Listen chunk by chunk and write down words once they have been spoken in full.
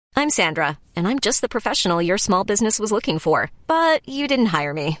I'm Sandra, and I'm just the professional your small business was looking for. But you didn't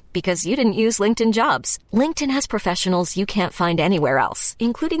hire me because you didn't use LinkedIn Jobs. LinkedIn has professionals you can't find anywhere else,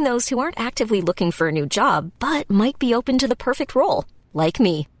 including those who aren't actively looking for a new job, but might be open to the perfect role, like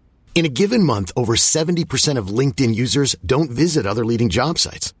me. In a given month, over 70% of LinkedIn users don't visit other leading job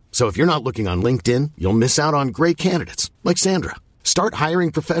sites. So if you're not looking on LinkedIn, you'll miss out on great candidates like Sandra. Start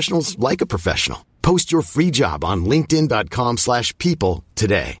hiring professionals like a professional. Post your free job on linkedin.com/people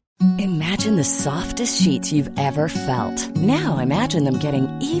today. Imagine the softest sheets you've ever felt. Now imagine them getting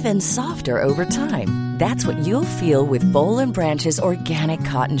even softer over time. That's what you'll feel with Boll & Branch's organic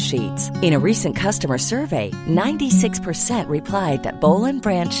cotton sheets. In a recent customer survey, 96% replied that Boll &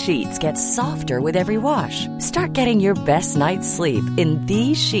 Branch sheets get softer with every wash. Start getting your best night's sleep in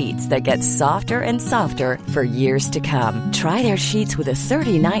these sheets that get softer and softer for years to come. Try their sheets with a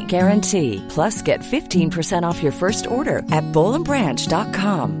 30-night guarantee. Plus, get 15% off your first order at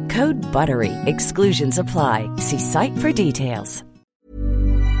bollandbranch.com. Code BUTTERY. Exclusions apply. See site for details.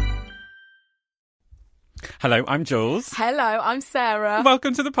 Hello, I'm Jules. Hello, I'm Sarah.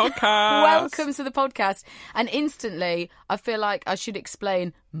 Welcome to the podcast. Welcome to the podcast. And instantly, I feel like I should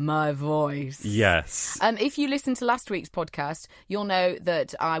explain my voice. Yes. If you listened to last week's podcast, you'll know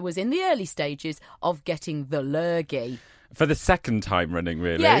that I was in the early stages of getting the lurgy. For the second time running,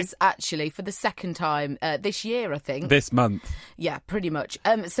 really? Yes, actually, for the second time this year, I think. This month. Yeah, pretty much.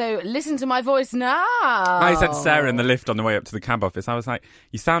 So listen to my voice now. I said to Sarah in the lift on the way up to the cab office, I was like,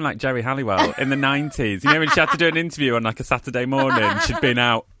 you sound like Jerry Halliwell in the 90s. You know when she had to do an interview on like a Saturday morning? She'd been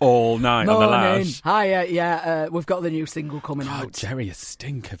out all night on the lash. Hi, we've got the new single coming God, out. Jerry, a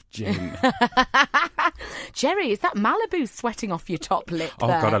stink of gin. Jerry, is that Malibu sweating off your top lip Oh,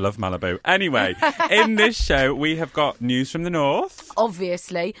 there? God, I love Malibu. Anyway, in this show, we have got news from the north.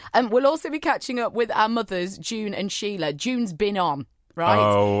 Obviously. We'll also be catching up with our mothers, June and Sheila. June's been on, right?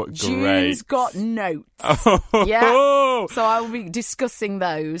 Oh, great. June's got notes. Oh. Yeah. So I will be discussing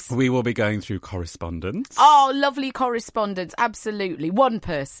those. We will be going through correspondence. Oh, lovely correspondence. Absolutely. One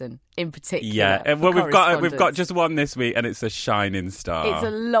person in particular. Yeah. Well, we've got just one this week, and it's a shining star. It's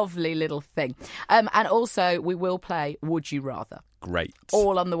a lovely little thing. And also, we will play Would You Rather. Great.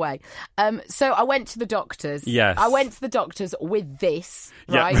 All on the way. So I went to the doctors. Yes. I went to the doctors with this,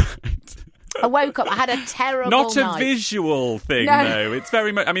 right? Yeah, right. I woke up, I had a terrible Not a night. visual thing, No. though. It's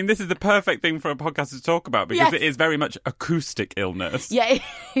very much, I mean, this is the perfect thing for a podcast to talk about because Yes. it is very much acoustic illness. Yeah,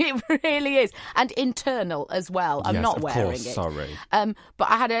 it really is. And internal as well. I'm Yes, not of wearing course, it. sorry. But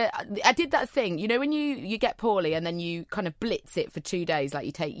I did that thing, you know, when you get poorly and then you kind of blitz it for 2 days, like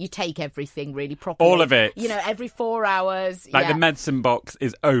you take everything really properly. All of it. You know, every 4 hours. Like yeah. the medicine box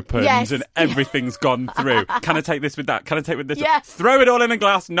is opened Yes. and everything's gone through. Can I take this with that? Can I take with this? Yes. Throw it all in a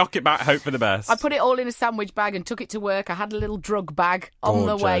glass, knock it back, hope for the best. I put it all in a sandwich bag and took it to work. I had a little drug bag on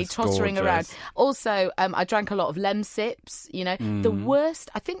the way, Gorgeous, tottering gorgeous. around. Also, I drank a lot of Lemsips, you know. The worst,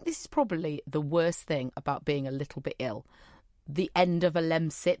 I think this is probably the worst thing about being a little bit ill. The end of a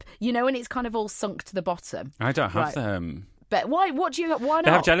Lemsip. You know, when it's kind of all sunk to the bottom. I don't have Right. them. But why not?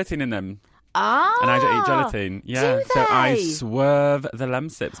 They have gelatin in them. Ah, And I don't eat gelatin. Yeah. do So I they? swerve the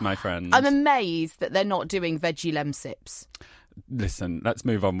Lemsips, my friend. I'm amazed that they're not doing veggie Lemsips. Listen, let's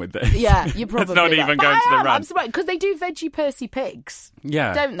move on with this. Yeah, you probably Let's not are. even But go into the I'm rant. surprised because they do veggie Percy pigs,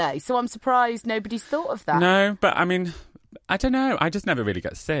 Yeah. don't they? So I'm surprised nobody's thought of that. No, but I mean, I don't know. I just never really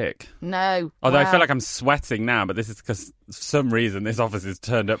get sick. No. Although I Wow. feel like I'm sweating now, but this is because for some reason this office is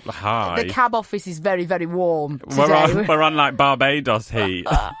turned up high. The cab office is very, very warm today. We're on like Barbados heat.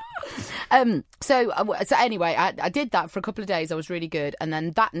 So anyway, I did that for a couple of days. I was really good. And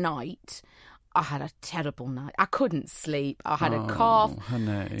then that night, I had a terrible night. I couldn't sleep. I had a cough.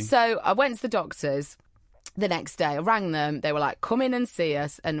 Honey. So I went to the doctors the next day. I rang them. They were like, come in and see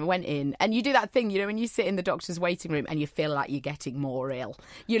us, and went in. And you do that thing, you know, when you sit in the doctor's waiting room and you feel like you're getting more ill.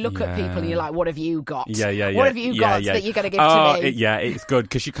 You look at people and you're like, what have you got? Yeah. What have you got that you're going to give to me? It's good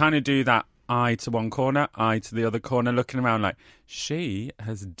because you kind of do that eye to one corner, eye to the other corner, looking around like, she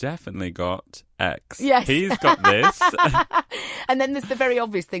has definitely got X. Yes. He's got this. And then there's the very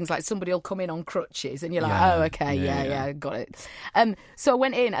obvious things like somebody will come in on crutches and you're like, Yeah. oh, okay, yeah, got it. So I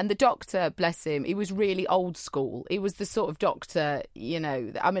went in and the doctor, bless him, he was really old school. He was the sort of doctor, you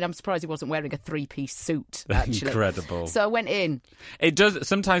know, I mean, I'm surprised he wasn't wearing a 3-piece suit, actually. Incredible. So I went in. It does,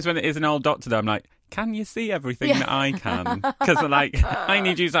 sometimes when it is an old doctor, though, I'm like, can you see everything that I can? Because like, I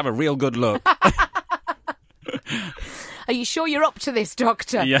need you to have a real good look. Are you sure you're up to this,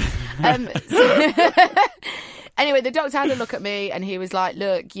 doctor? Yeah. Anyway, the doctor had a look at me and he was like,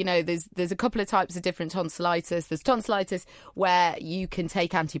 look, you know, there's a couple of types of different tonsillitis. There's tonsillitis where you can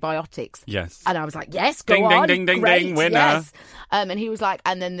take antibiotics. Yes. And I was like, yes, go ding, on. Ding, ding, Great, ding, ding, winner. Yes. And he was like,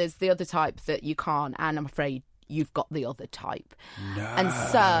 and then there's the other type that you can't. And I'm afraid you've got the other type. No. And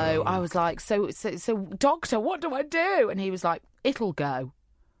so I was like, so doctor, what do I do? And he was like, it'll go.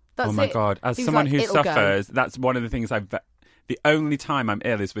 That's oh my it. God. As He was someone like, who "It'll go." suffers, that's one of the things the only time I'm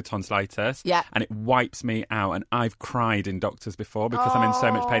ill is with tonsillitis. Yeah. And it wipes me out. And I've cried in doctors before because I'm in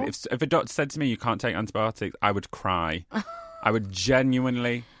so much pain. If a doctor said to me, you can't take antibiotics, I would cry. I would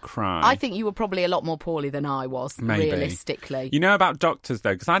genuinely cry. I think you were probably a lot more poorly than I was, Maybe. realistically. You know about doctors,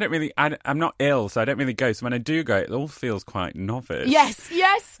 though, because I'm not ill, so I don't really go. So when I do go, it all feels quite novice.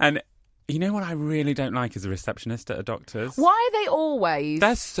 Yes. And you know what I really don't like is a receptionist at a doctor's. Why are they always...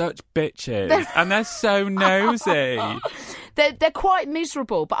 They're such bitches, and they're so nosy. They're quite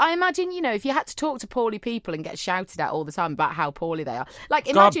miserable, but I imagine, you know, if you had to talk to poorly people and get shouted at all the time about how poorly they are, like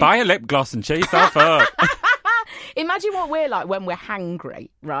imagine... God, buy a lip gloss and cheer yourself up. Imagine what we're like when we're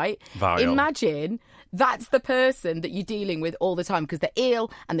hangry, right? Vile. Imagine that's the person that you're dealing with all the time because they're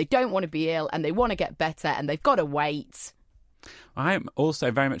ill and they don't want to be ill and they want to get better and they've got to wait. I'm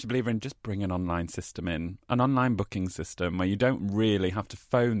also very much a believer in just bring an online system in, an online booking system where you don't really have to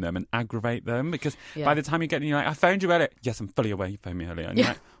phone them and aggravate them because by the time you get in, you're like, I phoned you earlier. Yes, I'm fully aware you phoned me earlier. And you're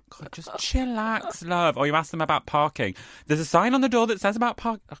like, God, just chillax, love. Or you ask them about parking. There's a sign on the door that says about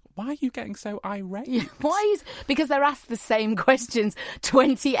parking. Why are you getting so irate? Yeah, because they're asked the same questions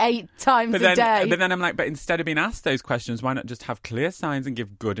 28 times a day. But then I'm like, but instead of being asked those questions, why not just have clear signs and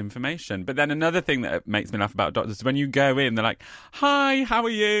give good information? But then another thing that makes me laugh about doctors is when you go in, they're like, hi, how are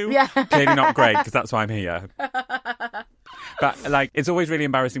you? Yeah. Clearly not great because that's why I'm here. But, like, it's always really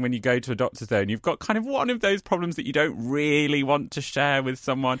embarrassing when you go to a doctor's though and you've got kind of one of those problems that you don't really want to share with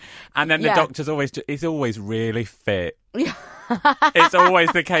someone. And then the doctor's is always really fit. It's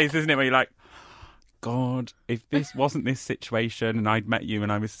always the case, isn't it? Where you're like, God, if this wasn't this situation and I'd met you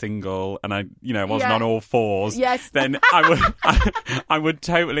and I was single and I, wasn't on all fours, then I would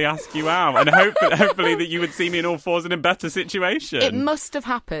totally ask you out and hopefully that you would see me in all fours in a better situation. It must have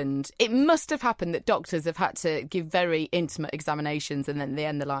happened. It must have happened that doctors have had to give very intimate examinations and then in the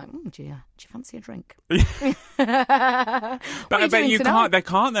end they're like, do you fancy a drink? But I bet you can't. They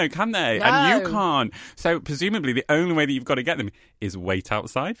can't though, can they? No. And you can't. So presumably the only way that you've got to get them is wait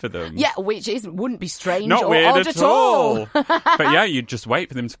outside for them. Yeah, which wouldn't be strange Not or weird odd at all. But yeah, you'd just wait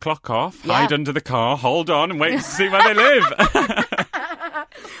for them to clock off, hide under the car, hold on and wait to see where they live.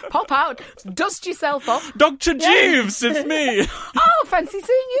 Pop out, dust yourself off. Dr. Jeeves, it's me. Oh, fancy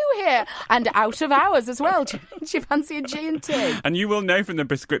seeing you here. And out of hours as well. Do you fancy a G&T? And you will know from the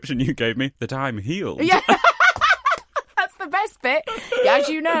prescription you gave me that I'm healed. Yeah. That's the best bit. As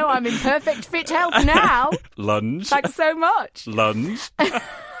you know, I'm in perfect fit health now. Lunge. Thanks so much. Lunge.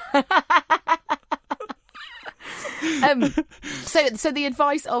 So the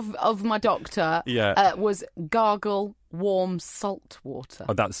advice of my doctor was gargle warm salt water.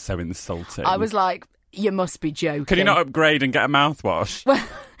 Oh, that's so insulting. I was like, you must be joking. Can you not upgrade and get a mouthwash? Well,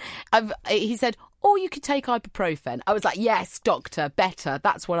 he said, or you could take ibuprofen. I was like, yes, doctor, better.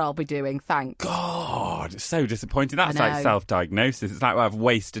 That's what I'll be doing, thanks. God, it's so disappointing. That's like self-diagnosis. It's like, well, I've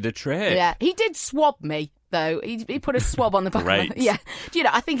wasted a trip. Yeah, he did swab me, though. He put a swab on the back. Great. Yeah.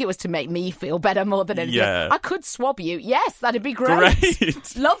 I think it was to make me feel better more than anything. Yeah. I could swab you. Yes, that'd be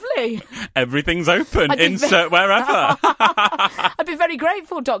great. Lovely. Everything's open. Insert wherever. I'd be very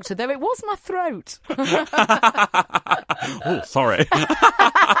grateful, doctor, though it was my throat. Oh, sorry.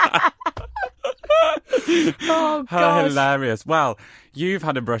 Oh, gosh. Hilarious. Well, you've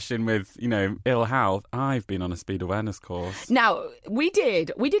had a brush in with, ill health. I've been on a speed awareness course. Now, we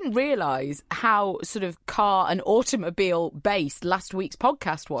didn't realise how sort of car and automobile based last week's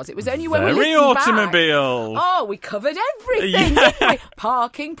podcast was. It was only when we listened automobile. back. Oh, we covered everything, didn't we?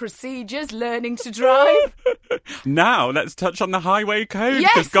 Parking, procedures, learning to drive. Now, let's touch on the highway code,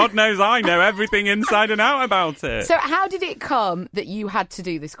 because Yes. God knows I know everything inside and out about it. So how did it come that you had to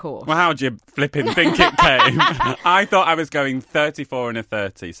do this course? Well, how do you flipping think it came? I thought I was going 34 and a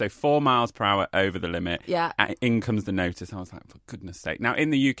 30, so 4 miles per hour over the limit. Yeah. And in comes the notice. I was like, for goodness sake. Now,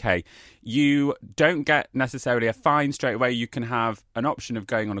 in the UK, you don't get necessarily a fine straight away. You can have an option of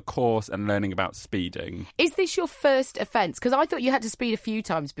going on a course and learning about speeding. Is this your first offence? Because I thought you had to speed a few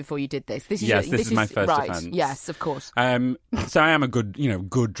times before you did this. This is my first right. offence. Yes, of course. So I am a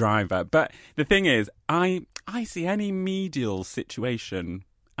good driver. But the thing is, I see any medial situation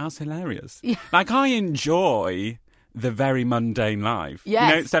as hilarious. Yeah. Like, I enjoy the very mundane life.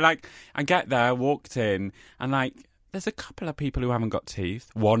 Yes. So, like, I get there, walked in, and, like, there's a couple of people who haven't got teeth.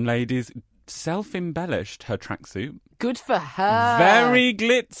 One lady's self-embellished her tracksuit. Good for her. Very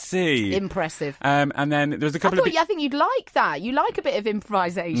glitzy. Impressive. And then there was a couple of... I think you'd like that. You like a bit of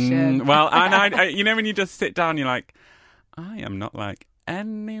improvisation. Well, and I, you know, when you just sit down, you're like, I am not like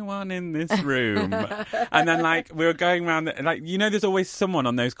anyone in this room. And then, like, we were going around, like, you know, there's always someone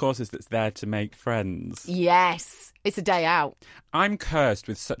on those courses that's there to make friends. Yes. It's a day out. I'm cursed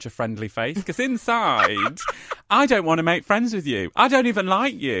with such a friendly face because inside, I don't want to make friends with you. I don't even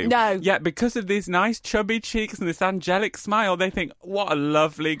like you. No. Yet because of these nice chubby cheeks and this angelic smile, they think, what a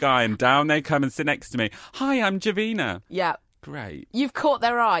lovely guy. And down they come and sit next to me. Hi, I'm Javina. Yeah. Great. You've caught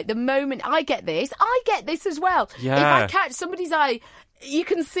their eye. The moment I get this as well. Yeah. If I catch somebody's eye, you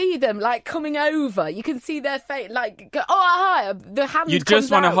can see them, like, coming over. You can see their face, like, go, oh, hi, the hand You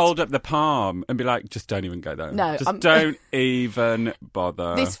just want out. to hold up the palm and be like, just don't even go there. No. Just don't even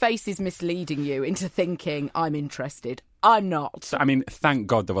bother. This face is misleading you into thinking I'm interested. I'm not. So, I mean, thank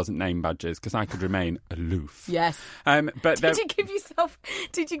God there wasn't name badges because I could remain aloof. Yes. But Did you give yourself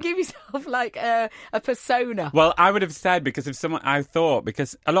like a persona? Well, I would have said, because if someone, I thought,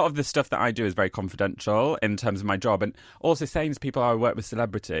 because a lot of the stuff that I do is very confidential in terms of my job, and also saying to people I work with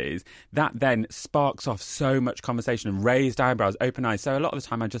celebrities, that then sparks off so much conversation and raised eyebrows, open eyes. So a lot of the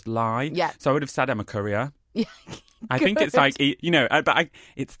time I just lie. Yeah. So I would have said I'm a courier. Yeah. I think it's like, you know,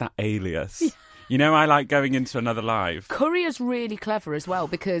 it's that alias. You know, I like going into another life. Courier's really clever as well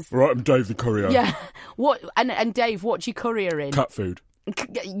because... Right, I'm Dave the courier. Yeah. What? And Dave, what do you courier in? Cut food.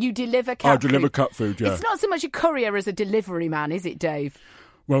 You deliver cat food? I deliver cut food, yeah. It's not so much a courier as a delivery man, is it, Dave?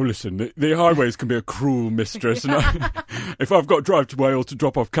 Well, listen, the highways can be a cruel mistress. And if I've got to drive to Wales to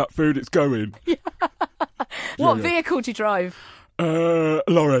drop off cut food, it's going. Yeah. What vehicle do you drive?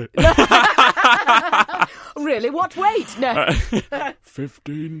 Lorry. Really? What weight? No.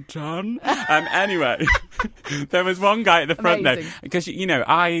 15 ton. Anyway, there was one guy at the front there, because, you know,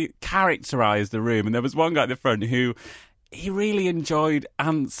 I characterised the room, and there was one guy at the front who, he really enjoyed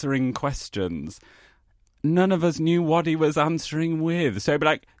answering questions. None of us knew what he was answering with. So he'd be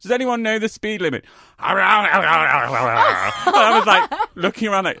like, does anyone know the speed limit? And I was like, looking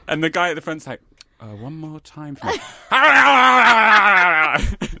around, like, and the guy at the front's like, one more time for me.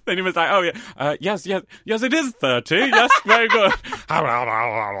 Then he was like, oh, yeah, yes, it is 30. Yes, very good.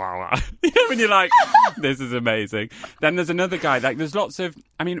 When you're like, this is amazing. Then there's another guy, like, there's lots of,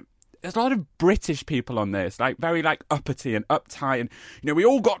 I mean, there's a lot of British people on this, like, very, like, uppity and uptight. And, you know, we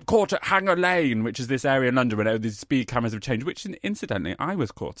all got caught at Hanger Lane, which is this area in London where these speed cameras have changed, which, incidentally, I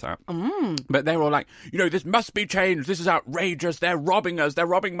was caught at. But they were all like, you know, this must be changed. This is outrageous. They're robbing us. They're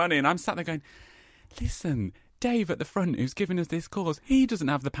robbing money. And I'm sat there going, listen, Dave at the front, who's giving us this course, he doesn't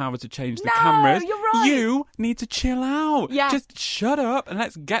have the power to change the cameras. You're right. You need to chill out. Yeah. Just shut up and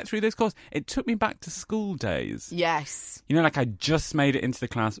let's get through this course. It took me back to school days. Yes. You know, like, I just made it into the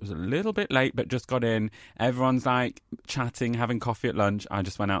class. It was a little bit late, but just got in. Everyone's, like, chatting, having coffee at lunch. I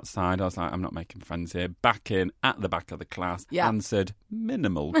just went outside. I was like, I'm not making friends here. Back in, at the back of the class. Yeah. Answered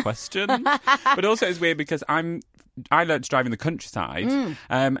minimal questions. But also it's weird because I learnt to drive in the countryside,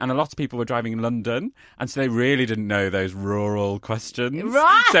 and a lot of people were driving in London, and so they really didn't know those rural questions.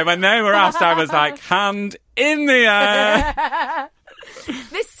 Right. So when they were asked, I was like, hand in the air.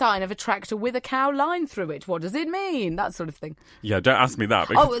 This sign of a tractor with a cow line through it, what does it mean? That sort of thing. Yeah, don't ask me that.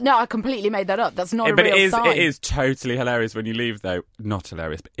 Oh, no, I completely made that up. That's not a real sign. But it is totally hilarious when you leave, though. Not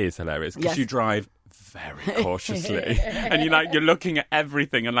hilarious, but is hilarious. Because you drive very cautiously. And you're looking at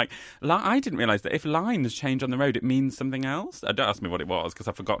everything. And, like, I didn't realise that if lines change on the road, it means something else. Don't ask me what it was, because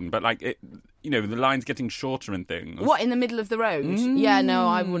I've forgotten. But, like, it, you know, the line's getting shorter and things. What, in the middle of the road? Yeah, no,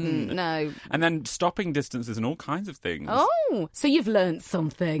 I wouldn't, no. And then stopping distances and all kinds of things. Oh, so you've learnt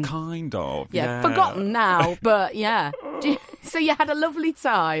something. Kind of, yeah. Forgotten now, but yeah. So you had a lovely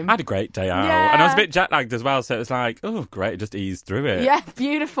time. I had a great day out. Yeah. And I was a bit jet-lagged as well, so it was like, oh, great, just eased through it. Yeah,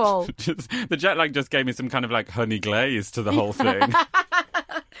 beautiful. The jet lag just gave me some kind of, like, honey glaze to the whole thing.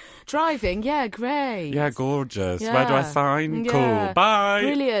 Driving, yeah, great. Yeah, gorgeous. Yeah. Where do I sign? Yeah. Cool. Bye.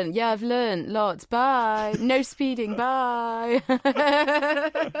 Brilliant. Yeah, I've learnt lots. Bye. No speeding. Bye. But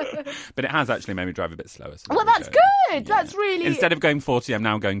it has actually made me drive a bit slower. So well, that's good. Yeah. That's really... Instead of going 40, I'm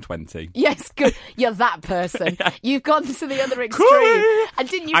now going 20. Yes, good. You're that person. Yeah. You've gone to the other extreme. Cool. And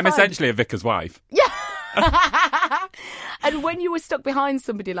didn't you I'm essentially a vicar's wife. Yeah. And when you were stuck behind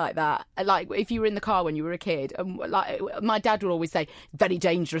somebody like that, like if you were in the car when you were a kid, like my dad would always say, very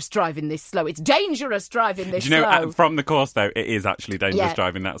dangerous driving this slow. It's dangerous driving this slow. Do you know, from the course, though, it is actually dangerous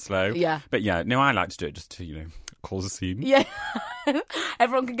driving that slow. Yeah. But yeah, no, I like to do it just to, you know, cause a scene. Yeah.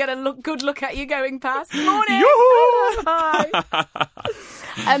 Everyone can get a good look at you going past. Morning. Yoo-hoo! Hi.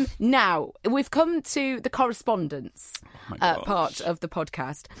 Now, we've come to the correspondence part of the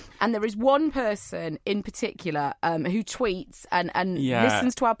podcast. And there is one person in particular who tweets and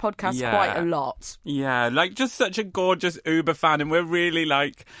listens to our podcast quite a lot. Yeah, like just such a gorgeous Uber fan. And we're really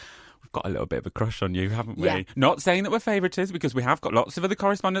like... got a little bit of a crush on you, haven't we? Yeah. Not saying that we're favourites, because we have got lots of other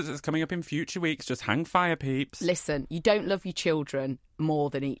correspondence that's coming up in future weeks. Just hang fire, peeps. Listen, you don't love your children more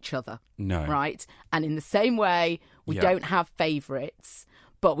than each other. No. Right? And in the same way, we don't have favourites,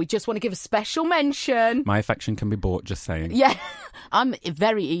 but we just want to give a special mention. My affection can be bought, just saying. Yeah, I'm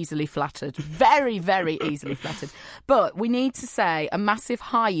very easily flattered. Very, very easily flattered. But we need to say a massive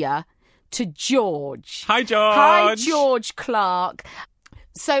hiya to George. Hi, George. Hi, George Clark.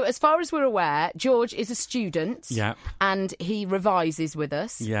 So, as far as we're aware, George is a student. Yeah. And he revises with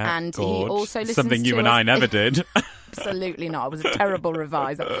us. Yeah. And he also listens something you to and us. I never did. Absolutely not. I was a terrible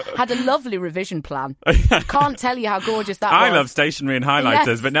reviser. Had a lovely revision plan. Can't tell you how gorgeous that was. I love stationery and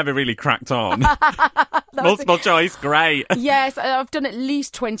highlighters, but never really cracked on. Multiple choice, great. Yes, I've done at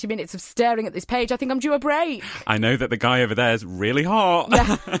least 20 minutes of staring at this page. I think I'm due a break. I know that the guy over there is really hot.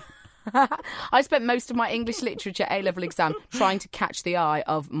 Yeah. I spent most of my English literature A-level exam trying to catch the eye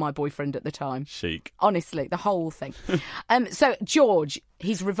of my boyfriend at the time. Chic. Honestly, the whole thing. So, George,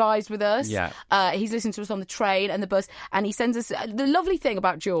 he's revised with us. Yeah. He's listened to us on the train and the bus, and he sends us... the lovely thing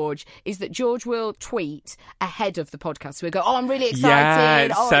about George is that George will tweet ahead of the podcast. So we'll go, I'm really excited. Yeah,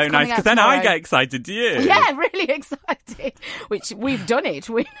 it's so nice, because then I get excited, do you? Yeah, really excited. Which, we've done it.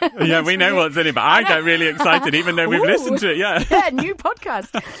 We know what's in it, but I get really excited, even though we've listened to it, Yeah, new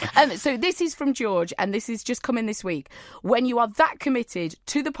podcast. So this is from George, and this is just coming this week. When you are that committed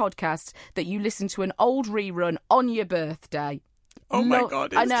to the podcast that you listen to an old rerun on your birthday. Oh my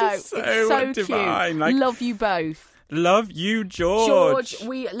God, it's just so divine. Cute. Love you both. Love you, George. George,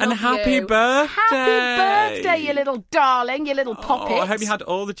 we love you. And happy birthday. Happy birthday, you little darling, you little poppet. I hope you had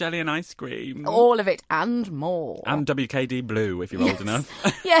all the jelly and ice cream. All of it and more. And WKD Blue, if you're old enough.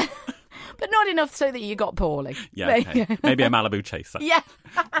 Yeah. But not enough so that you got poorly. Yeah, okay. Maybe a Malibu chaser. Yeah.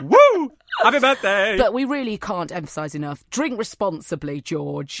 Woo! Happy birthday! But we really can't emphasise enough. Drink responsibly,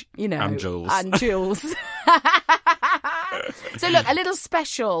 George. You know. And Jules. And Jules. So look, a little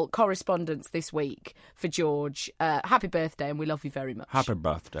special correspondence this week for George. Happy birthday, and we love you very much. Happy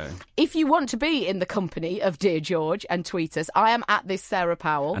birthday. If you want to be in the company of Dear George and tweet us, I am at this Sarah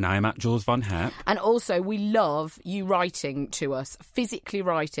Powell. And I am at Jules Von Hepp. And also, we love you writing to us, physically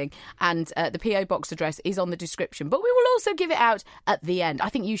writing, and the PO box address is on the description. But we will also give it out at the end. I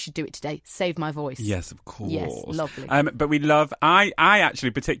think you should do it today. Save my voice. Yes, of course. Yes, lovely. But we love... I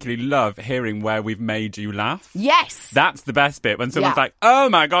actually particularly love hearing where we've made you laugh. Yes! That's the best bit, when someone's like, oh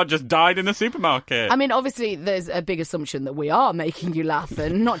my God, just died in the supermarket. I mean, obviously, there's a big assumption that we are making you laugh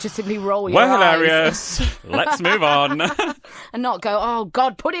and not just simply roll your We're eyes. hilarious. Let's move on. And not go, oh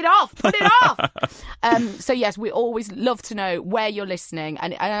God, put it off, put it off. So yes, we always love to know where you're listening.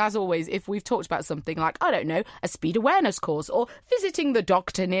 And as always, if we've talked about something like, I don't know, a speed awareness course or visiting the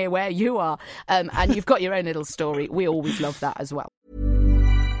doctor near where you are, and you've got your own little story, we always love that as well.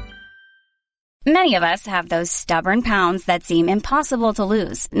 Many of us have those stubborn pounds that seem impossible to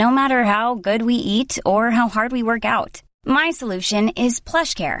lose, no matter how good we eat or how hard we work out. My solution is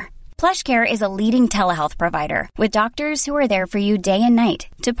PlushCare. PlushCare is a leading telehealth provider with doctors who are there for you day and night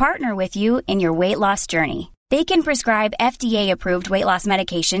to partner with you in your weight loss journey. They can prescribe FDA-approved weight loss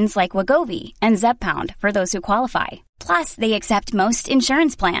medications like Wegovy and Zepbound for those who qualify. Plus, they accept most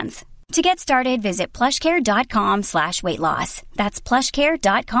insurance plans. To get started, visit plushcare.com/weightloss. That's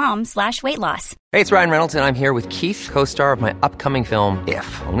plushcare.com/weightloss. Hey, it's Ryan Reynolds, and I'm here with Keith, co-star of my upcoming film,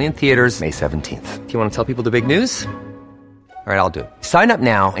 If, only in theaters May 17th. Do you want to tell people the big news? All right, I'll do it. Sign up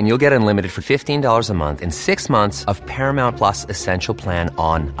now and you'll get unlimited for $15 a month and 6 months of Paramount Plus Essential Plan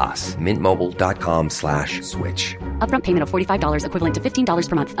on us. MintMobile.com/switch. Upfront payment of $45 equivalent to $15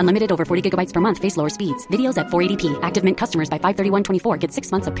 per month. Unlimited over 40 gigabytes per month. Face lower speeds. Videos at 480p. Active Mint customers by 531.24 get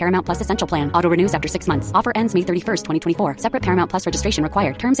 6 months of Paramount Plus Essential Plan. Auto renews after 6 months. Offer ends May 31st, 2024. Separate Paramount Plus registration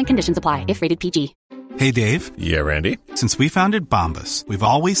required. Terms and conditions apply if rated PG. Hey, Dave. Yeah, Randy. Since we founded Bombas, we've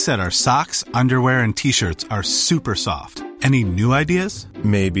always said our socks, underwear, and T-shirts are super soft. Any new ideas?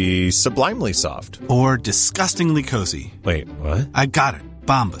 Maybe sublimely soft. Or disgustingly cozy. Wait, what? I got it.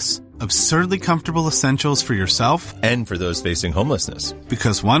 Bombas. Absurdly comfortable essentials for yourself and for those facing homelessness.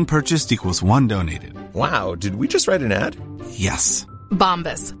 Because one purchased equals one donated. Wow, did we just write an ad? Yes.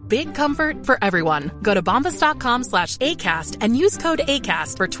 Bombas. Big comfort for everyone. Go to bombas.com/ACAST and use code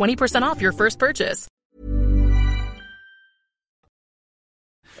ACAST for 20% off your first purchase.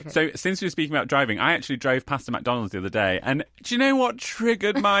 So since we were speaking about driving, I actually drove past a McDonald's the other day, and do you know what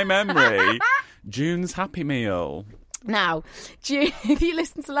triggered my memory? June's Happy Meal. Now, June, if you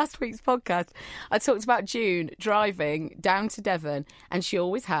listen to last week's podcast, I talked about June driving down to Devon, and she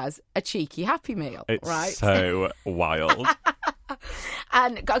always has a cheeky Happy Meal, it's right? So wild.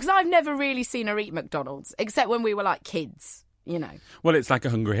 And because I've never really seen her eat McDonald's, except when we were like kids, you know. Well, it's like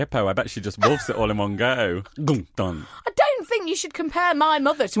a hungry hippo. I bet she just wolfs it all in one go. Done. I don't think you should compare my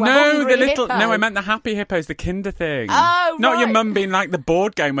mother to a hungry hippo. No, I meant the happy hippos, the Kinder thing. Oh, Not right. your mum being like the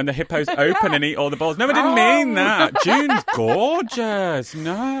board game when the hippos open and eat all the balls. No, I didn't mean that. June's gorgeous.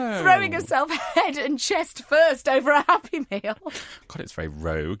 No. Throwing herself head and chest first over a Happy Meal. God, it's very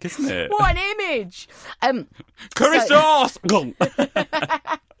rogue, isn't it? What an image. Curry sauce!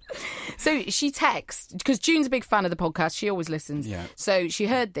 So she texts, because June's a big fan of the podcast. She always listens. Yeah. So she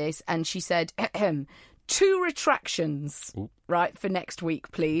heard this and she said, 2 retractions, right, for next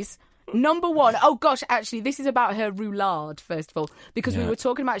week, please. Number 1, oh gosh, actually, this is about her roulade, first of all, because we were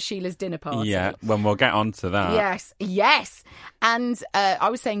talking about Sheila's dinner party. Yeah, well, we'll get on to that. Yes. And I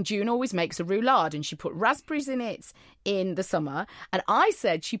was saying June always makes a roulade, and she put raspberries in it in the summer, and I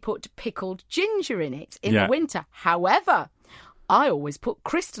said she put pickled ginger in it in the winter. However, I always put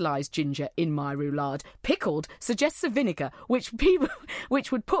crystallised ginger in my roulade. Pickled suggests a vinegar, which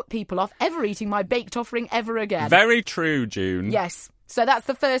would put people off ever eating my baked offering ever again. Very true, June. Yes. So that's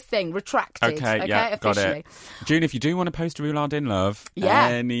the first thing, retracted. Okay, yeah, officially. got it. June, if you do want to post a roulade in love,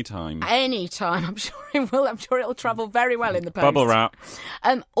 anytime. Anytime. I'm sure it will. I'm sure it'll travel very well in the post. Bubble wrap.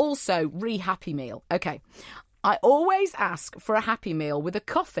 Also, re-Happy Meal. Okay. I always ask for a Happy Meal with a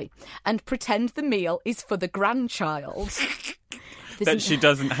coffee and pretend the meal is for the grandchild. That she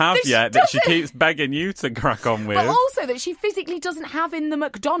doesn't have yet, that she keeps begging you to crack on with. But also that she physically doesn't have in the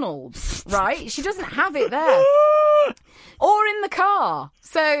McDonald's, right? She doesn't have it there. Or in the car.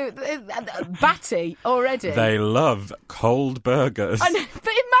 So, batty already. They love cold burgers. I know,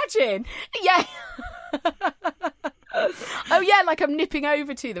 but imagine, oh, yeah, like I'm nipping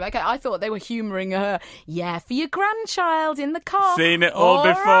over to them. Okay, I thought they were humouring her. Yeah, for your grandchild in the car. Seen it all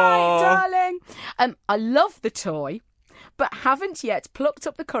before. Right, darling. I love the toy, but haven't yet plucked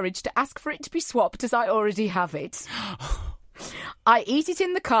up the courage to ask for it to be swapped as I already have it. I eat it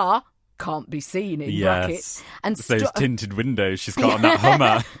in the car. Can't be seen in brackets. And those tinted windows she's got on that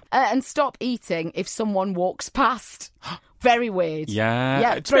Hummer. And stop eating if someone walks past. Very weird.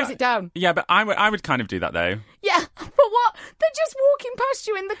 Yeah. Throws it down. Yeah, but I would kind of do that, though. Yeah, but what? They're just walking past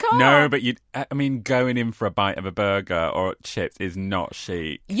you in the car. No, but going in for a bite of a burger or chips is not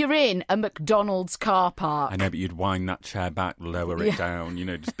chic. You're in a McDonald's car park. I know, but you'd wind that chair back, lower it down,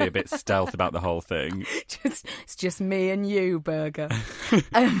 just be a bit stealth about the whole thing. It's just me and you, burger.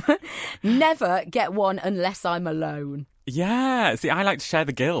 Never get one unless I'm alone. Yeah, see, I like to share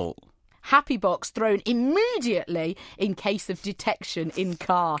the guilt. Happy box thrown immediately in case of detection in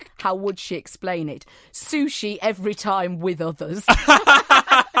car. How would she explain it? Sushi every time with others.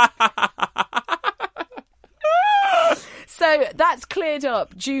 So that's cleared up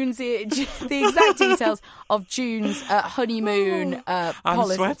the exact details of June's honeymoon policy.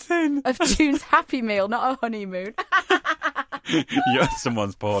 I'm sweating. Of June's Happy Meal, not a honeymoon.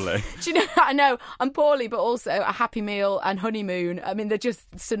 Someone's poorly. Do you know? I know I'm poorly, but also a Happy Meal and honeymoon. I mean, they're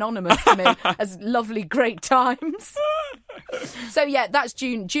just synonymous to me as lovely, great times. So yeah, that's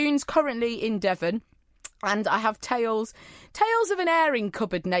June. June's currently in Devon. And I have tales of an airing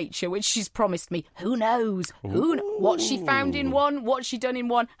cupboard nature, which she's promised me. Who knows? What she found in one? What she done in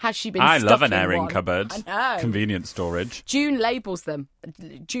one? Has she been? I love an airing cupboard. I know. Convenient storage. June labels them.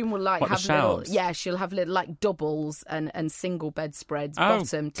 June will have shelves? little. She'll have little like doubles and single bedspreads,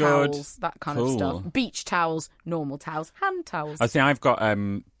 bottom towels, that kind of stuff. Beach towels, normal towels, hand towels. I see. I've got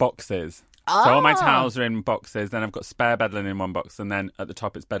boxes. So all my towels are in boxes, then I've got spare bed linen in one box, and then at the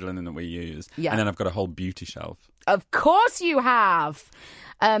top it's bed linen that we use. Yeah. And then I've got a whole beauty shelf. Of course you have.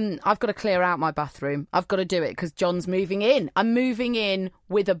 I've got to clear out my bathroom. I've got to do it because John's moving in. I'm moving in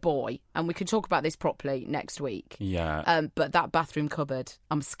with a boy, and we can talk about this properly next week. Yeah. But that bathroom cupboard,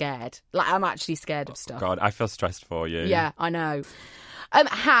 I'm scared. I'm actually scared of stuff. God, I feel stressed for you. Yeah, I know.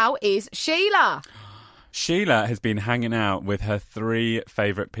 How is Sheila? Sheila has been hanging out with her 3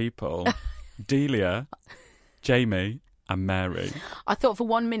 favourite people. Delia, Jamie and Mary. I thought for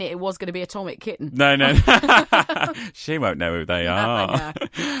 1 minute it was going to be Atomic Kitten. No. She won't know who they are.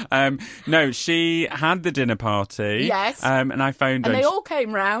 No, she had the dinner party. Yes. And I phoned her. And they all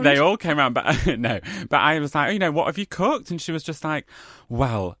came round. They all came round, but no. But I was like, what have you cooked? And she was just like,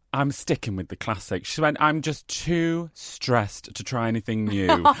 well, I'm sticking with the classics. She went, I'm just too stressed to try anything new.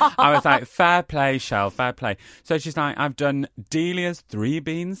 I was like, fair play, Shell, fair play. So she's like, I've done Delia's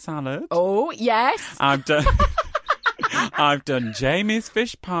 3-bean salad. Oh, yes. I've done Jamie's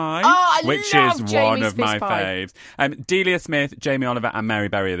fish pie, which love is Jamie's one of fish my pie. faves. Delia Smith, Jamie Oliver and Mary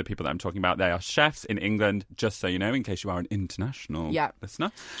Berry are the people that I'm talking about. They are chefs in England, just so you know, in case you are an international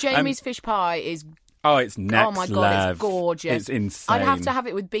listener. Jamie's fish pie is... Oh, it's next Oh, my God, level. it's gorgeous. It's insane. I'd have to have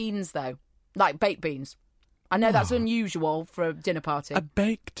it with beans, though. Like baked beans. I know that's unusual for a dinner party. A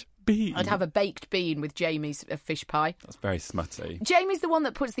baked bean? I'd have a baked bean with Jamie's fish pie. That's very smutty. Jamie's the one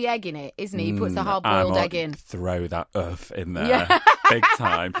that puts the egg in it, isn't he? He puts the hard-boiled egg in. Throw that oof in there. Yeah. Big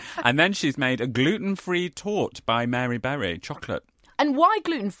time. And then she's made a gluten-free torte by Mary Berry, chocolate. And why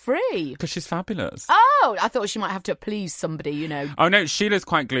gluten-free? Because she's fabulous. Oh, I thought she might have to please somebody, Oh, no, Sheila's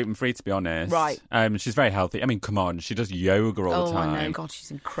quite gluten-free, to be honest. Right. She's very healthy. I mean, come on, she does yoga all the time. Oh, I know. God, she's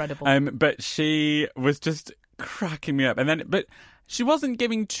incredible. But she was just cracking me up. But she wasn't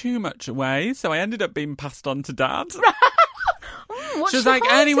giving too much away, so I ended up being passed on to Dad. What's She was she like,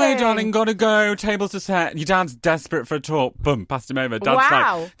 hiding? anyway, darling, gotta go. Tables are set. Your dad's desperate for a talk. Boom, passed him over.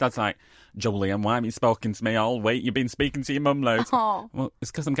 Dad's like, Julian, why haven't you spoken to me all week? You've been speaking to your mum loads. Oh. Well,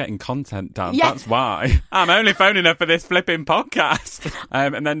 it's because I'm getting content, Dad. Yeah. That's why. I'm only phoning her for this flipping podcast.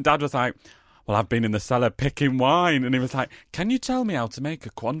 And then Dad was like, well, I've been in the cellar picking wine. And he was like, can you tell me how to make a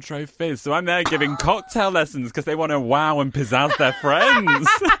Cointreau fizz? So I'm there giving cocktail lessons because they want to wow and pizzazz their friends.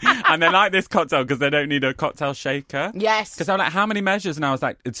 And they like this cocktail because they don't need a cocktail shaker. Yes. Because I was like, how many measures? And I was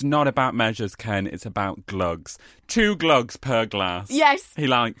like, it's not about measures, Ken. It's about glugs. 2 glugs per glass. Yes. He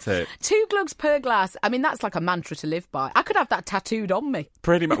liked it. 2 glugs per glass. I mean, that's like a mantra to live by. I could have that tattooed on me.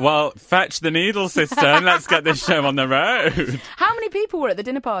 Pretty much. Well, fetch the needle, sister, and let's get this show on the road. How many people were at the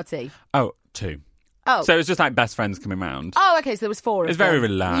dinner party? Oh, 2. Oh. So it was just like best friends coming round. Oh, okay, so there was 4 of them. It's very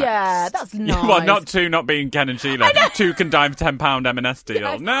relaxed. Yeah, that's nice. Well, not 2 not being Ken and Sheila. 2 can dine for £10 M&S deal.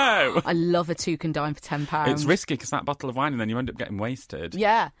 Yes. No. I love a 2 can dine for £10. It's risky because that bottle of wine and then you end up getting wasted.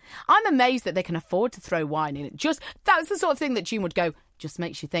 Yeah. I'm amazed that they can afford to throw wine in it. That's the sort of thing that June would go, just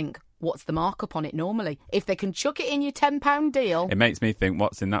makes you think, what's the markup on it normally? If they can chuck it in your £10 deal. It makes me think,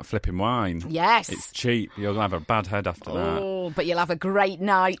 what's in that flipping wine? Yes. It's cheap. You'll have a bad head after that. Oh, but you'll have a great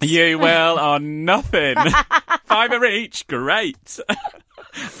night. You will on nothing. £5 each. Great.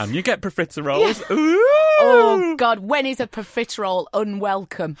 And you get profiteroles. Yeah. Ooh. Oh, God. When is a profiterole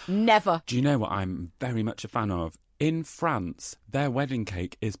unwelcome? Never. Do you know what I'm very much a fan of? In France, their wedding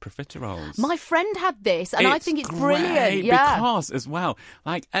cake is profiteroles. My friend had this, and I think it's great brilliant. Yeah. Because, as well,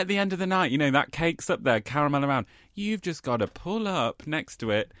 like at the end of the night, that cake's up there, caramel around. You've just got to pull up next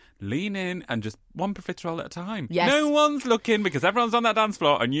to it, lean in, and just one profiterole at a time. Yes. No one's looking because everyone's on that dance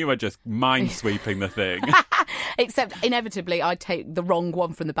floor, and you are just mind-sweeping the thing. Except, inevitably, I'd take the wrong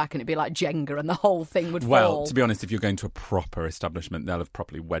one from the back, and it'd be like Jenga, and the whole thing would fall. Well, to be honest, if you're going to a proper establishment, they'll have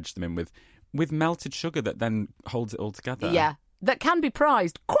properly wedged them in with melted sugar that then holds it all together. Yeah, that can be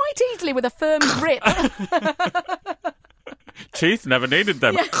prized quite easily with a firm grip. Teeth never needed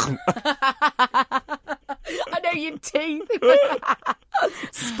them. Yeah. I know your teeth.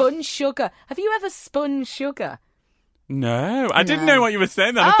 Spun sugar. Have you ever spun sugar? No, I didn't know what you were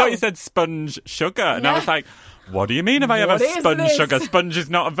saying then. I thought you said sponge sugar. And I was like, what do you mean have I ever spun sugar? Sponge is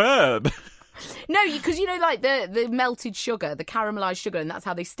not a verb. No, because like the melted sugar, the caramelised sugar, and that's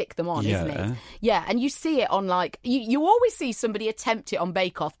how they stick them on, isn't it? Yeah, and you see it on you always see somebody attempt it on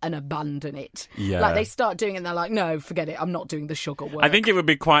Bake Off and abandon it. Yeah. Like they start doing it and they're like, no, forget it, I'm not doing the sugar work. I think it would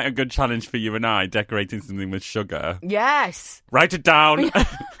be quite a good challenge for you and I, decorating something with sugar. Yes. Write it down.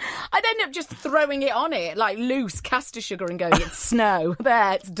 I'd end up just throwing it on it, like loose caster sugar and going, it's snow.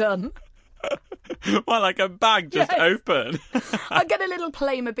 There, it's done. Well, like a bag just open. I'll get a little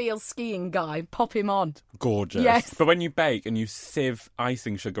Playmobil skiing guy, pop him on. Gorgeous. Yes. But when you bake and you sieve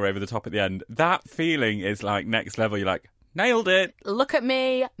icing sugar over the top at the end, that feeling is like next level. You're like, nailed it. Look at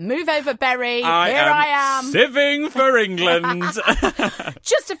me. Move over, Berry. Here I am. Sieving for England.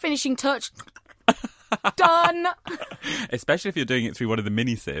 Just a finishing touch. Done. Especially if you're doing it through one of the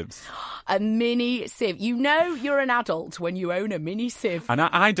mini sieves. A mini sieve. You know you're an adult when you own a mini sieve. And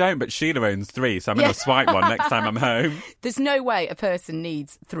I don't, but Sheila owns 3, so I'm going to swipe one next time I'm home. There's no way a person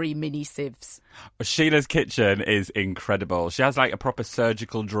needs 3 mini sieves. Sheila's kitchen is incredible. She has like a proper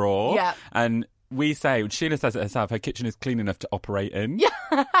surgical drawer. Yeah. And we say, Sheila says it herself, her kitchen is clean enough to operate in. Yeah.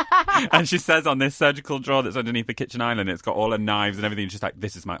 And she says on this surgical drawer that's underneath the kitchen island, it's got all her knives and everything. She's like,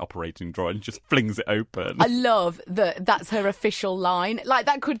 this is my operating drawer, and just flings it open. I love that that's her official line. Like,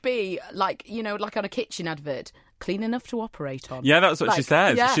 that could be, like, you know, like on a kitchen advert. Clean enough to operate on. Yeah, that's what like, she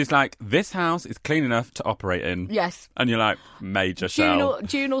says. Yeah. She's like, this house is clean enough to operate in. Yes. And you're like, major shell.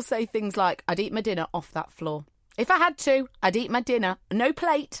 June will say things like, I'd eat my dinner off that floor. If I had to, I'd eat my dinner. No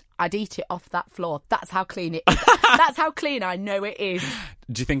plate, I'd eat it off that floor. That's how clean it is. That's how clean I know it is.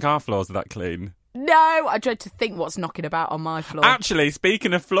 Do you think our floors are that clean? No, I dread to think what's knocking about on my floor. Actually,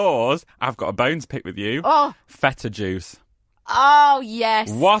 speaking of floors, I've got a bone to pick with you. Oh. Feta juice. Oh, yes.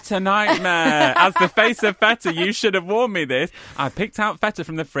 What a nightmare. As the face of feta, you should have warned me this. I picked out feta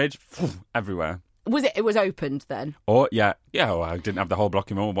from the fridge everywhere. Was it? It was opened then? Oh, yeah. Yeah, well, I didn't have the whole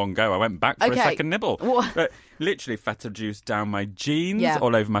block in all one go. I went back for a second nibble. But literally feta juice down my jeans,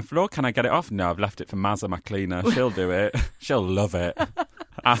 all over my floor. Can I get it off? No, I've left it for Mazza, my cleaner. She'll do it. She'll love it.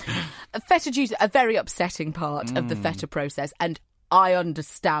 Feta juice, a very upsetting part of the feta process. And I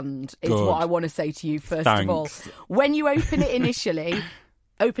understand, is what I want to say to you first of all. When you open it initially,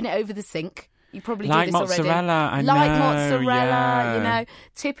 open it over the sink. You probably do this mozzarella, already. Like mozzarella, you know.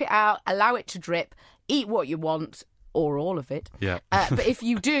 Tip it out, allow it to drip, eat what you want, or all of it. Yeah. But if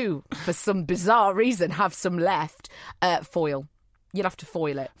you do, for some bizarre reason, have some left, foil. You'll have to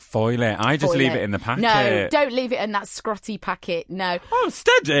foil it. Foil it? I just leave it in the packet. No, don't leave it in that scrotty packet. No. Oh,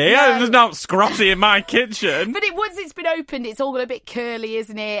 steady. No. There's not scrotty in my kitchen. But once it's been opened, it's all a bit curly,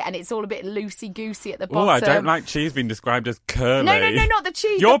 isn't it? And it's all a bit loosey-goosey at the bottom. Oh, I don't like cheese being described as curly. No, not the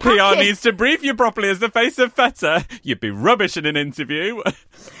cheese. Your the PR needs to brief you properly as the face of feta. You'd be rubbish in an interview.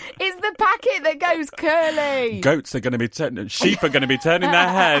 It's the packet that goes curly. Goats are going to be sheep are going to be turning their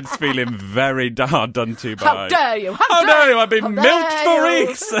heads, feeling very hard done to by. How dare you? How dare you? I've been milked for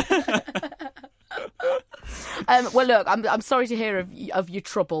weeks. Well, look, I'm sorry to hear of your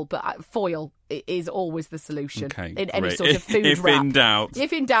trouble, but foil is always the solution in any sort of food wrap.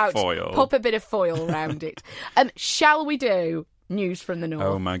 If in doubt, foil. Pop a bit of foil around it. Shall we do news from the north?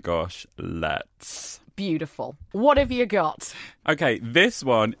 Oh my gosh, let's. Beautiful. What have you got? Okay, this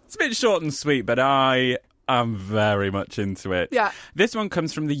one, it's a bit short and sweet, but I am very much into it. Yeah. This one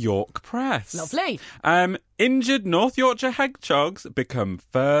comes from the York Press. Lovely. Injured North Yorkshire hedgehogs become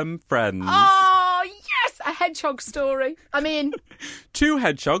firm friends. Oh, yes! A hedgehog story. I mean... 2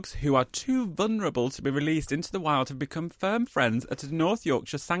 hedgehogs who are too vulnerable to be released into the wild have become firm friends at a North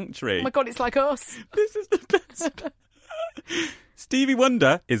Yorkshire sanctuary. Oh my God, it's like us. This is the best. Stevie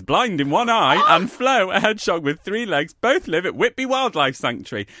Wonder is blind in one eye and Flo, a hedgehog with 3 legs, both live at Whitby Wildlife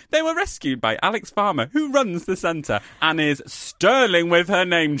Sanctuary. They were rescued by Alex Farmer, who runs the centre and is sterling with her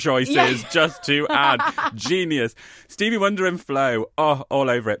name choices, just to add. Genius. Stevie Wonder and Flo, all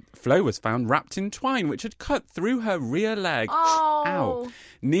over it. Flo was found wrapped in twine, which had cut through her rear leg. Oh. Ow.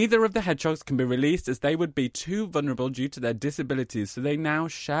 Neither of the hedgehogs can be released as they would be too vulnerable due to their disabilities, so they now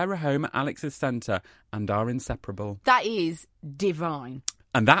share a home at Alex's centre and are inseparable. That is divine.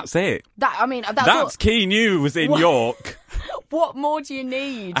 And that's it. That's key news in York. What more do you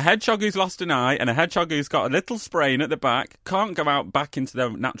need? A hedgehog who's lost an eye and a hedgehog who's got a little sprain at the back can't go out back into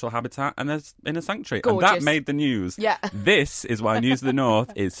their natural habitat and is in a sanctuary. Gorgeous. And that made the news. Yeah. This is why News of the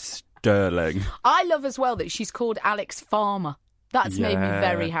North is sterling. I love as well that she's called Alex Farmer. That's made me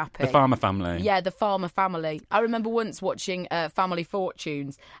very happy. The Farmer family. Yeah, the Farmer family. I remember once watching Family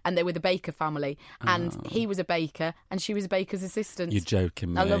Fortunes, and they were the Baker family, and he was a baker, and she was a baker's assistant. You're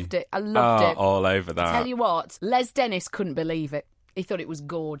joking me. I loved it. I loved it. All over that. I tell you what, Les Dennis couldn't believe it. He thought it was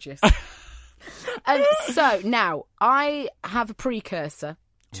gorgeous. And so, now, I have a precursor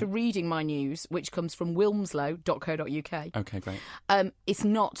to reading my news, which comes from wilmslow.co.uk. Okay, great. It's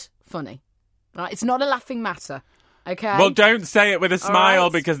not funny. Right? It's not a laughing matter. Okay. Well, don't say it with a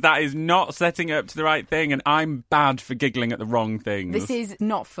smile because that is not setting it up to the right thing, and I'm bad for giggling at the wrong things. This is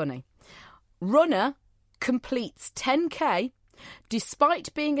not funny. Runner completes 10k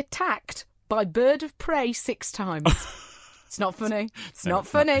despite being attacked by bird of prey 6 times. It's not funny. It's not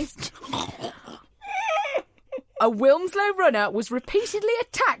funny. A Wilmslow runner was repeatedly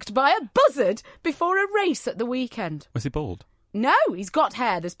attacked by a buzzard before a race at the weekend. Was he bald? No, he's got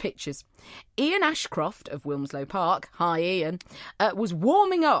hair. There's pictures. Ian Ashcroft of Wilmslow Park, hi Ian, was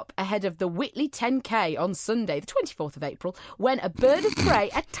warming up ahead of the Whitley 10K on Sunday, the 24th of April, when a bird of prey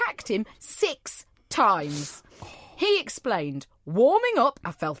attacked him 6 times. He explained, warming up,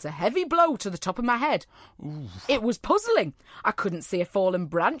 I felt a heavy blow to the top of my head. Ooh. It was puzzling. I couldn't see a fallen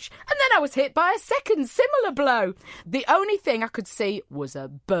branch, and then I was hit by a second similar blow. The only thing I could see was a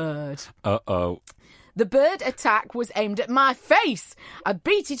bird. Uh-oh. The bird attack was aimed at my face. I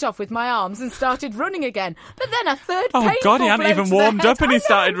beat it off with my arms and started running again. But then a third painful blow. Oh, God, he hadn't even warmed up and he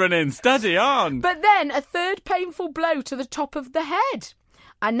started running. Steady on. But then a third painful blow to the top of the head.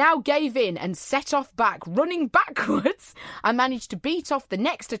 I now gave in and set off back, running backwards. I managed to beat off the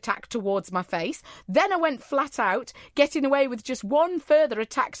next attack towards my face. Then I went flat out, getting away with just one further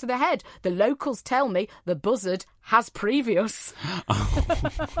attack to the head. The locals tell me the buzzard has previous.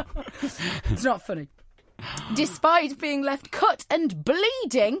 It's not funny. Despite being left cut and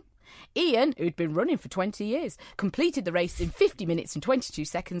bleeding, Ian, who'd been running for 20 years, completed the race in 50 minutes and 22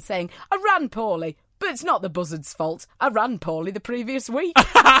 seconds, saying, I ran poorly. But it's not the buzzard's fault. I ran poorly the previous week.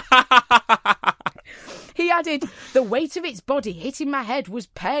 He added, the weight of its body hitting my head was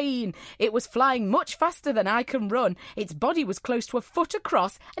pain. It was flying much faster than I can run. Its body was close to a foot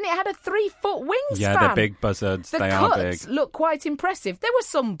across and it had a 3-foot wingspan. Yeah, they're big buzzards. They are big. The cuts look quite impressive. There was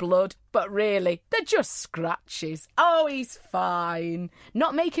some blood, but really, they're just scratches. Oh, he's fine.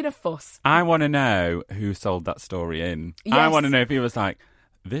 Not making a fuss. I want to know who sold that story in. Yes. I want to know if he was like,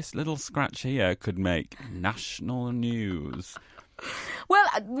 this little scratch here could make national news. Well,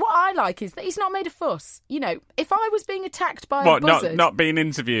 what I like is that he's not made a fuss. You know, if I was being attacked by a buzzard... Not being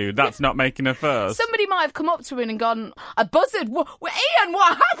interviewed, that's not making a fuss. Somebody might have come up to him and gone, a buzzard? Ian,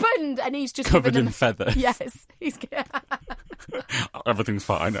 what happened? And he's just covered in feathers. Yes. Everything's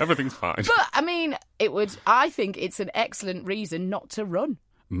fine. Everything's fine. But, I mean, I think it's an excellent reason not to run.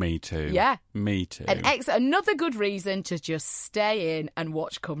 Me too. Yeah. Me too. Another good reason to just stay in and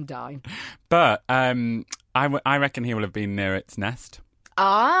watch come dine. But I reckon he will have been near its nest.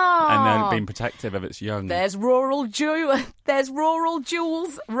 Ah. And then been protective of its young. There's rural Jules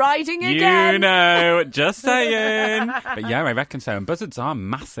riding again. You know, just saying. But yeah, I reckon so. And buzzards are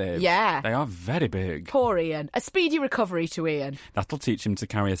massive. Yeah. They are very big. Poor Ian. A speedy recovery to Ian. That'll teach him to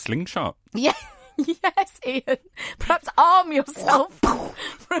carry a slingshot. Yeah. Yes, Ian. Perhaps arm yourself from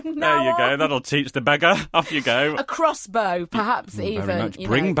now There you go. on. That'll teach the beggar. Off you go. A crossbow, perhaps even. Very much.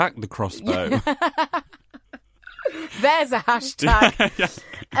 Bring back the crossbow. There's a hashtag. Yeah.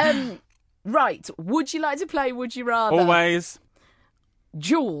 Right. Would you like to play Would You Rather? Always.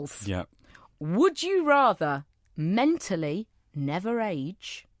 Jules. Yeah. Would you rather mentally never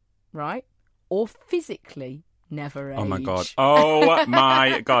age, right, or physically never age? Oh, my God. Oh,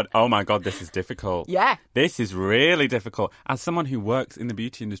 my God. Oh, my God, this is difficult. Yeah. This is really difficult. As someone who works in the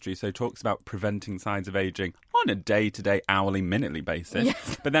beauty industry, so talks about preventing signs of ageing on a day-to-day, hourly, minutely basis.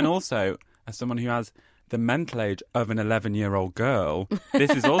 Yes. But then also, as someone who has the mental age of an 11-year-old girl,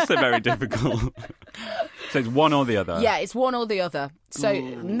 this is also very difficult. So it's one or the other. Yeah, it's one or the other. So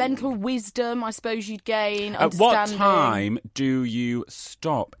mental wisdom, I suppose you'd gain. At what time do you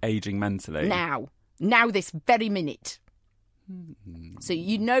stop aging mentally? Now, this very minute. So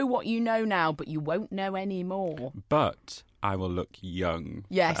you know what you know now, but you won't know any more. But I will look young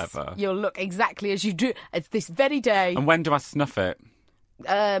forever. You'll look exactly as you do at this very day. And when do I snuff it?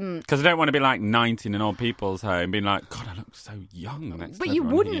 Because I don't want to be like 90 in an old people's home, being like, God, I look so young. But you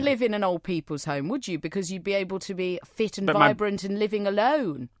wouldn't live in an old people's home, would you? Because you'd be able to be fit and vibrant and living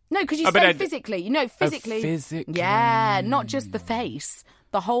alone. No, because you say physically. You know, physically. Physically. Yeah, not just the face,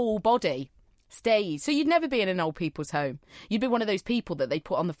 the whole body stays. So you'd never be in an old people's home. You'd be one of those people that they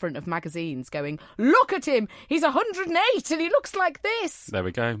put on the front of magazines going, look at him, he's 108 and he looks like this. There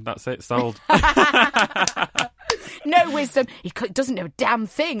we go. That's it. Sold. No wisdom. He doesn't know a damn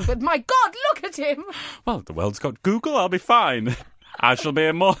thing, but my God, look at him. Well, the world's got Google. I'll be fine. I shall be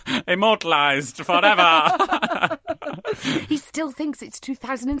immortalised forever. He still thinks it's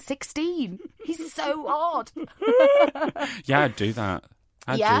 2016. He's so odd. Yeah, I'd do that.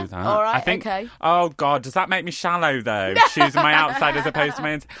 I'd do that. All right, I think, okay. Oh, God, does that make me shallow, though? Choosing my outside as opposed to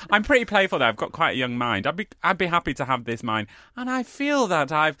my inside. I'm pretty playful, though. I've got quite a young mind. I'd be happy to have this mind. And I feel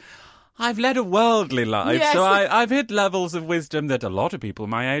that I've led a worldly life, yes. So I've hit levels of wisdom that a lot of people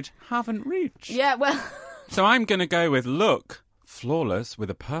my age haven't reached. Yeah, well... So I'm going to go with look flawless with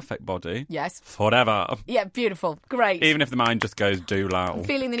a perfect body. Yes. Forever. Yeah, beautiful. Great. Even if the mind just goes doolal. I'm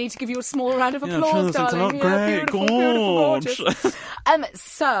feeling the need to give you a small round of applause, darling. Great, beautiful, gorgeous.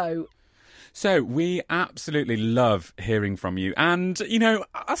 So we absolutely love hearing from you. And, you know,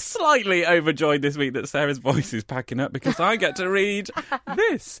 I'm slightly overjoyed this week that Sarah's voice is packing up because I get to read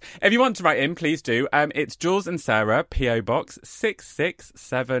this. If you want to write in, please do. It's Jules and Sarah, P.O. Box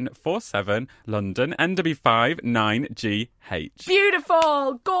 66747, London, NW5 9GH.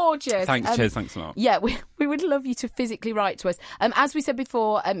 Beautiful. Gorgeous. Thanks, cheers, thanks a lot. Yeah, we would love you to physically write to us. As we said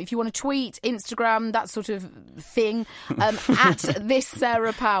before, if you want to tweet, Instagram, that sort of thing, at this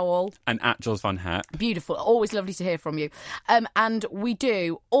Sarah Powell. And at Jules Von Het. Beautiful. Always lovely to hear from you. And we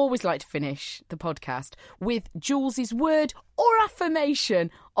do always like to finish the podcast with Jules's word or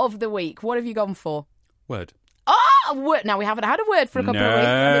affirmation of the week. What have you gone for? Word. A word. Now, we haven't had a word for a couple of weeks.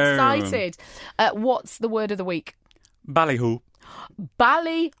 I'm excited. What's the word of the week? Ballyhoo.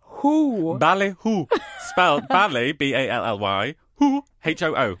 Ballyhoo. Ballyhoo. Spelled Bally, B-A-L-L-Y, hoo,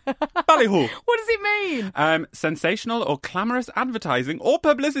 H-O-O. Ballyhoo. What does it mean? Sensational or clamorous advertising or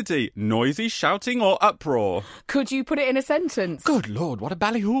publicity. Noisy shouting or uproar. Could you put it in a sentence? Good Lord, what a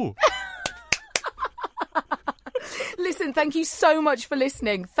ballyhoo. Listen, thank you so much for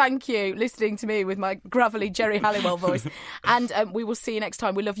listening. Thank you, listening to me with my gravelly Jerry Halliwell voice. And we will see you next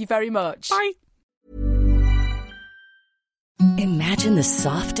time. We love you very much. Bye. Imagine the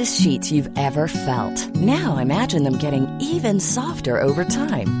softest sheets you've ever felt. Now imagine them getting even softer over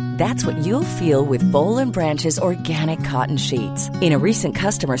time. That's what you'll feel with Boll & Branch's organic cotton sheets. In a recent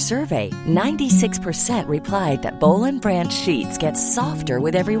customer survey, 96% replied that Boll & Branch sheets get softer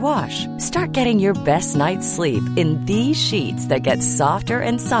with every wash. Start getting your best night's sleep in these sheets that get softer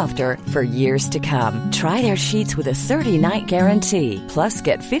and softer for years to come. Try their sheets with a 30-night guarantee. Plus,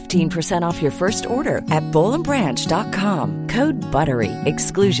 get 15% off your first order at bollandbranch.com. Code BUTTERY.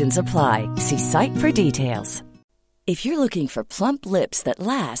 Exclusions apply. See site for details. If you're looking for plump lips that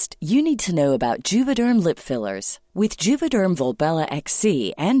last, you need to know about Juvederm lip fillers. With Juvederm Volbella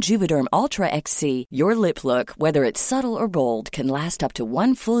XC and Juvederm Ultra XC, your lip look, whether it's subtle or bold, can last up to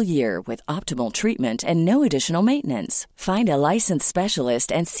 1 full year with optimal treatment and no additional maintenance. Find a licensed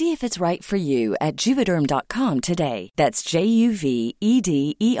specialist and see if it's right for you at Juvederm.com today. That's JUVEDERM.com.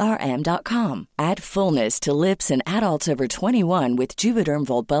 Add fullness to lips in adults over 21 with Juvederm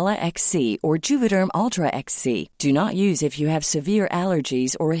Volbella XC or Juvederm Ultra XC. Do not use if you have severe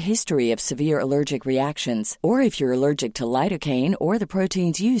allergies or a history of severe allergic reactions, or if you're allergic to lidocaine or the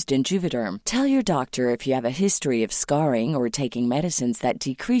proteins used in Juvederm. Tell your doctor if you have a history of scarring or taking medicines that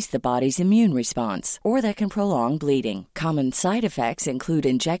decrease the body's immune response or that can prolong bleeding. Common side effects include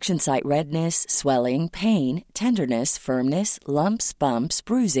injection site redness, swelling, pain, tenderness, firmness, lumps, bumps,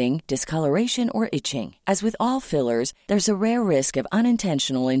 bruising, discoloration, or itching. As with all fillers, there's a rare risk of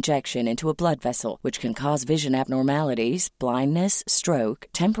unintentional injection into a blood vessel, which can cause vision abnormalities, blindness, stroke,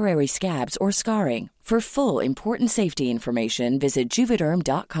 temporary scabs, or scarring. For full, important safety information, visit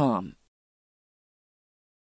Juvederm.com.